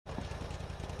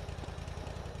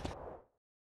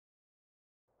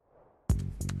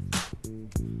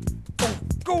Oh,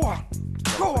 go on.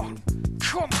 Go on.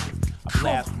 Come.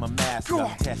 Blast my mask, Go I'll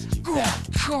on. test you Go back. on.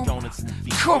 Come. Donuts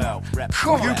and Come. V12, rep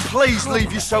Come. for You rep. Please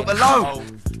leave yourself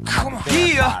alone. Come on.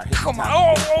 Here. Come on.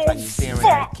 Oh,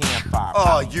 fuck.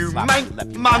 Oh, you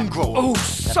mongrel. Oh,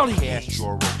 sorry.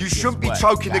 You shouldn't be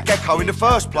choking the gecko in the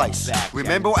first place.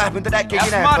 Remember what happened at that gig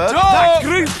in That's my Hamburg? dog. That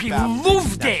groupie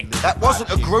loved it. That wasn't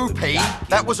a groupie,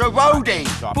 that was a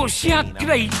roadie. But she had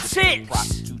great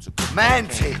tits. Man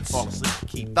tits.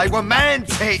 They were man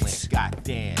tits.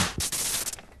 Goddamn.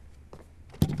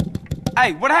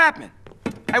 Hey, what happened?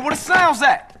 Hey, what the sound's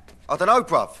that? I don't know,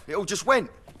 bruv. It all just went.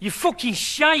 You fucking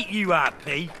shite, you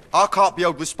RP. I can't be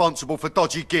held responsible for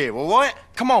dodgy gear, all right?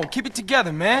 Come on, keep it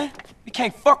together, man. You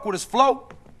can't fuck with us, Flo.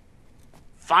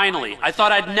 Finally, I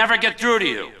thought I'd never get through to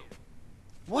you.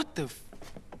 What the f...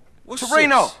 What's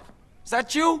Torino, this? is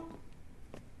that you?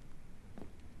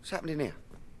 What's happening here?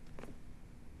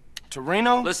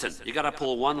 Torino? Listen, you gotta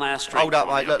pull one last string. Hold up,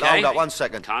 for me, mate. Look, okay? hold up 1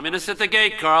 second. Communists at the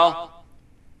gate, Carl.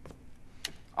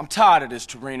 I'm tired of this,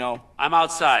 Torino. I'm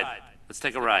outside. Let's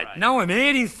take a ride. Now I'm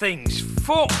hearing things.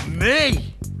 Fuck me.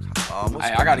 Hey,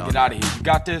 I gotta get out of here. You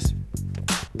got this?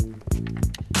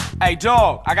 Hey,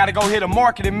 dog, I gotta go hit a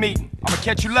marketing meeting. I'm gonna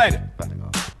catch you later.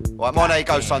 All right, mine, there you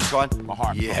go, sunshine. My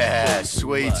heart. Yeah,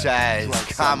 sweet as.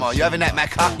 Come on, you having that,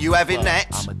 Macca? You having that?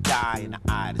 I'ma die in the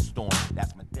eye of the storm.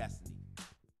 That's my destiny.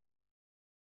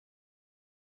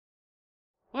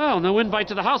 Well, no invite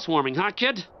to the housewarming, huh,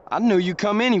 kid? I knew you'd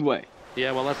come anyway.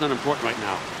 Yeah, well, that's not important right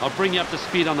now. I'll bring you up to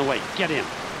speed on the way. Get in.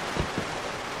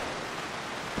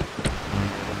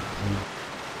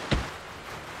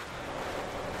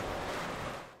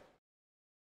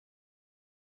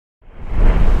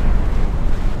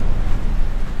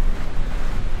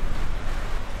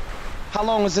 How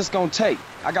long is this gonna take?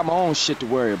 I got my own shit to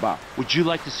worry about. Would you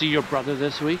like to see your brother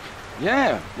this week?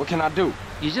 Yeah, what can I do?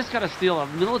 You just gotta steal a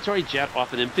military jet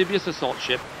off an amphibious assault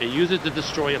ship and use it to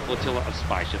destroy a flotilla of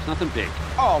spy ships. Nothing big.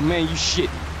 Oh, man, you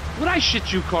shitting. Would I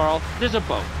shit you, Carl? There's a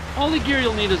boat. All the gear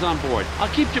you'll need is on board. I'll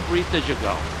keep you briefed as you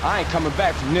go. I ain't coming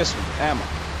back from this one, am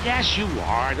I? Yes, you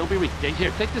are. Don't be ridiculous.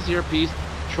 Here, take this earpiece.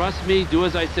 Trust me, do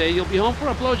as I say. You'll be home for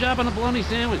a blowjob and a bologna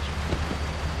sandwich.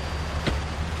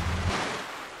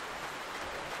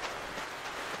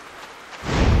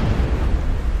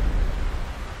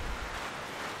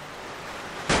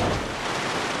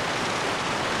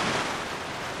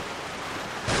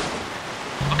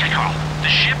 Okay, Carl. The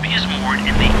ship is moored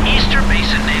in the Easter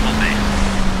Basin Naval Base.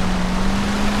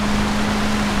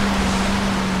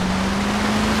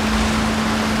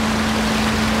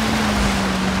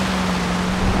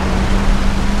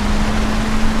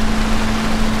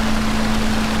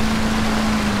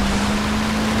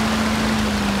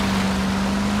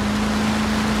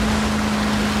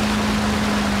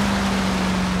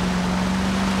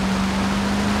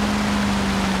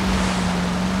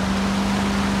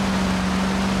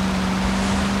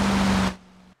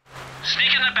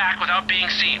 Sneak in the back without being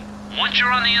seen. Once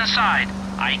you're on the inside,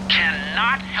 I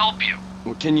cannot help you.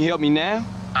 Well, can you help me now?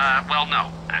 Well,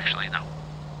 no. Actually, no.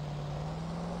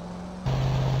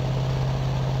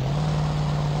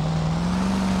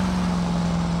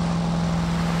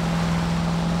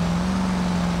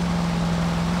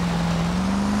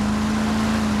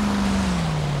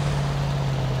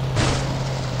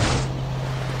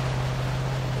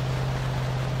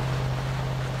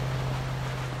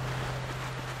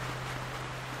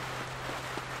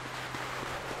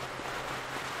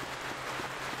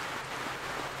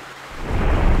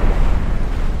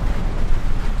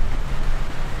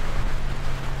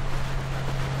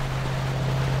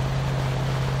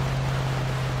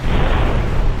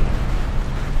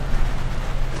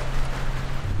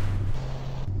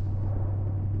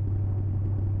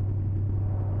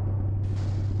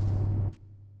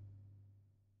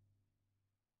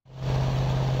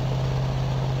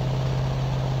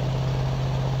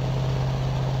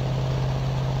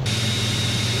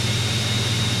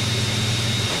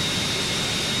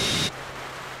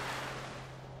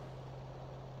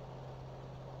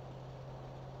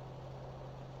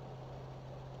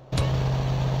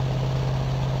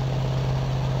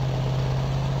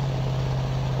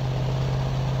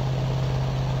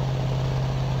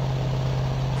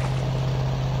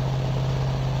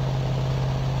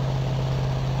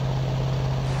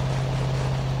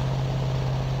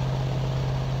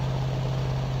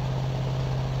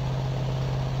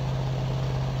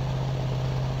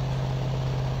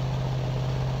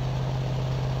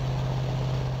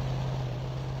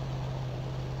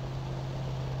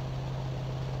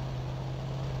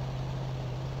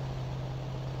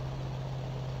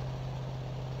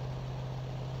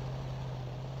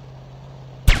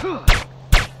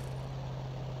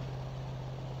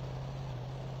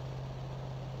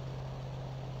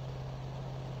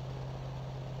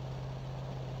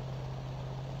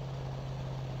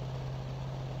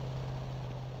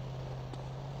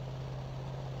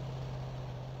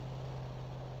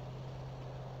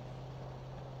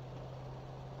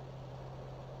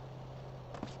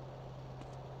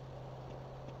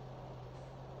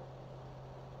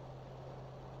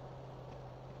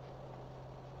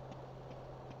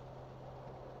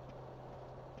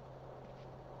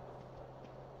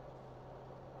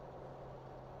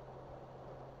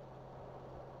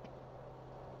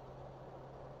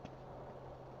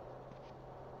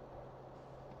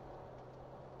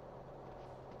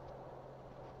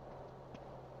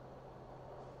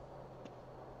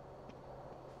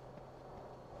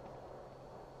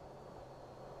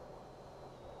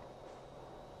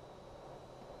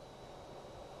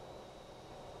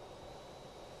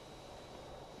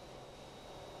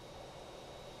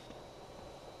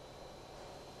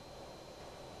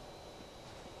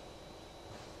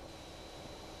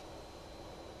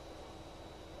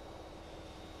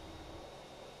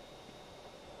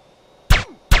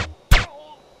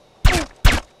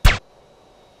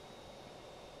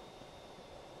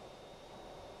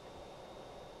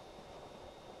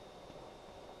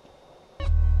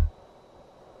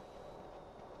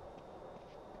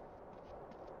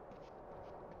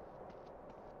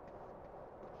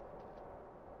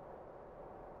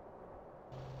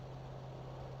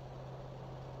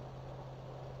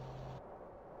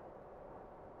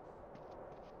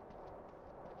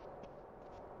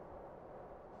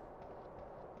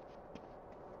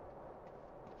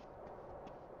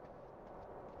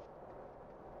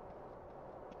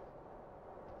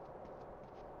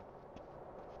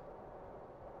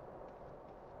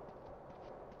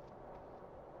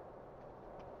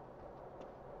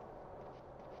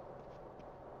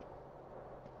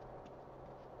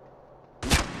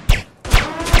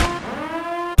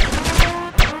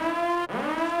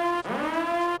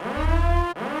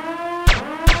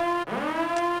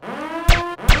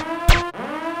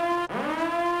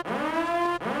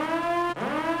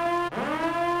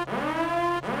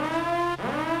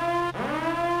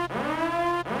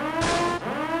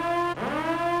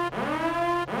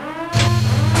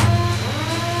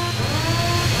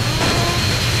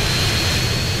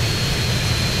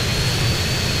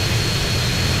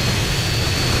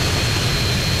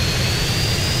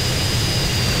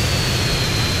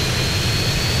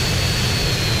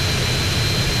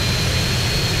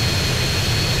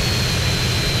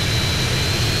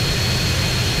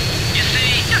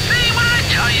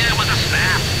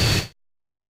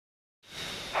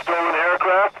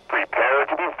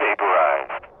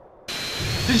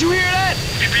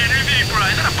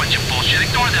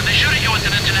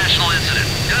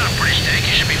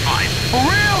 For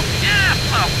real? Yeah,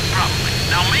 well, probably.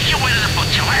 Now make your way to the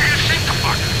flotilla and sink the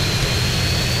fuckers.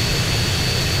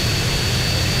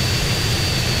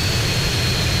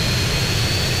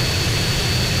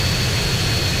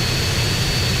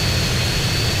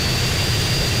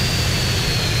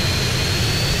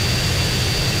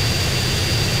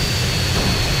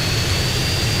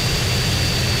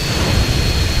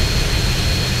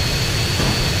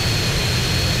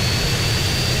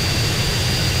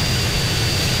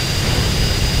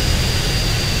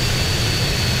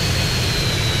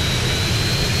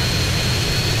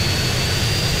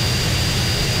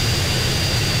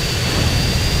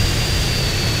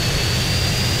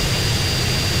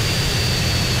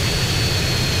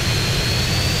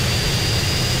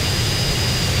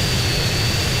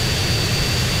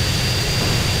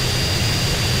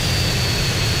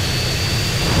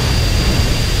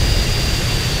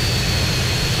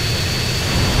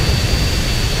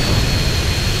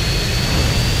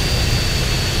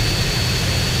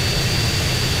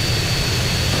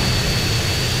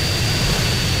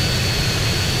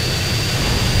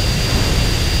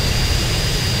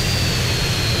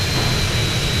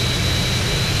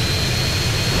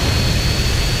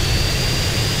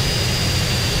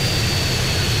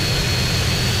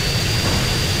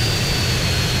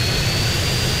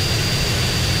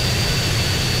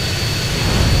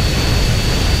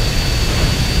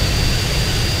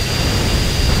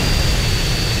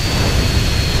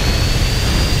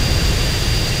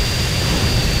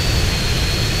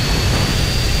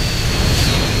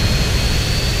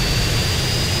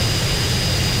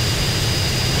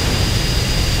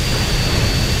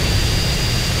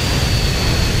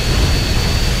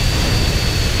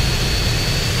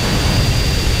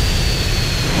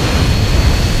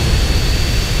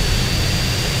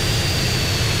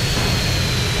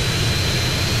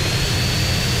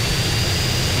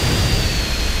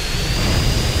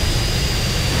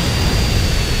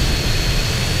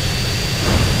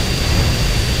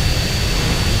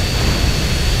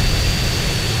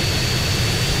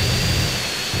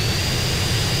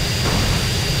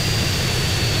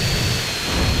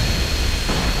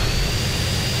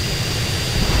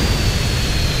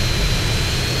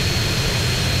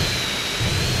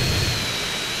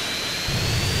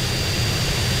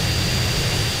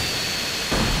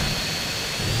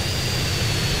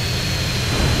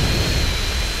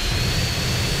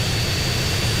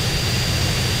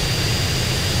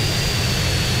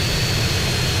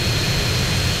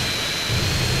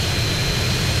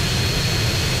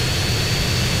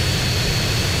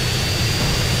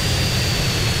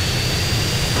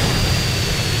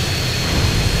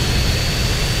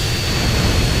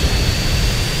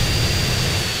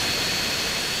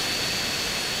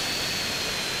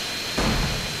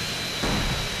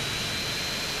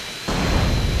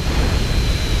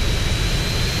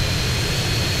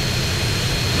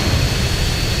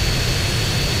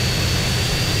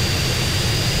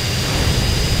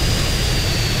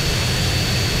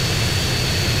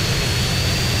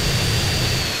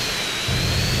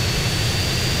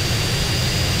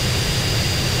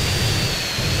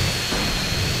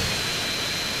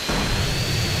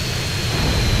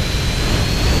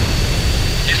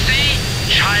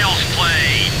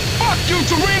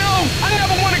 Torino! I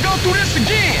never want to go through this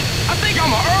again! I think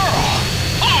I'm a Earl!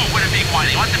 Oh, what a big wine.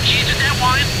 You want them cheese with that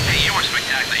wine? Hey, you were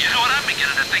spectacular. You know what? I'm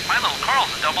beginning to think my little Carl's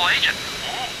a double agent.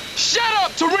 Ooh. Shut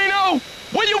up, Torino!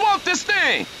 Where you want this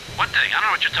thing? What thing? I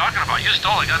don't know what you're talking about. You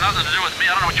stole it. Got nothing to do with me.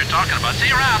 I don't know what you're talking about. See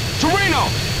you around.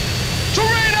 Torino!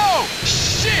 Torino!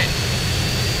 Shit!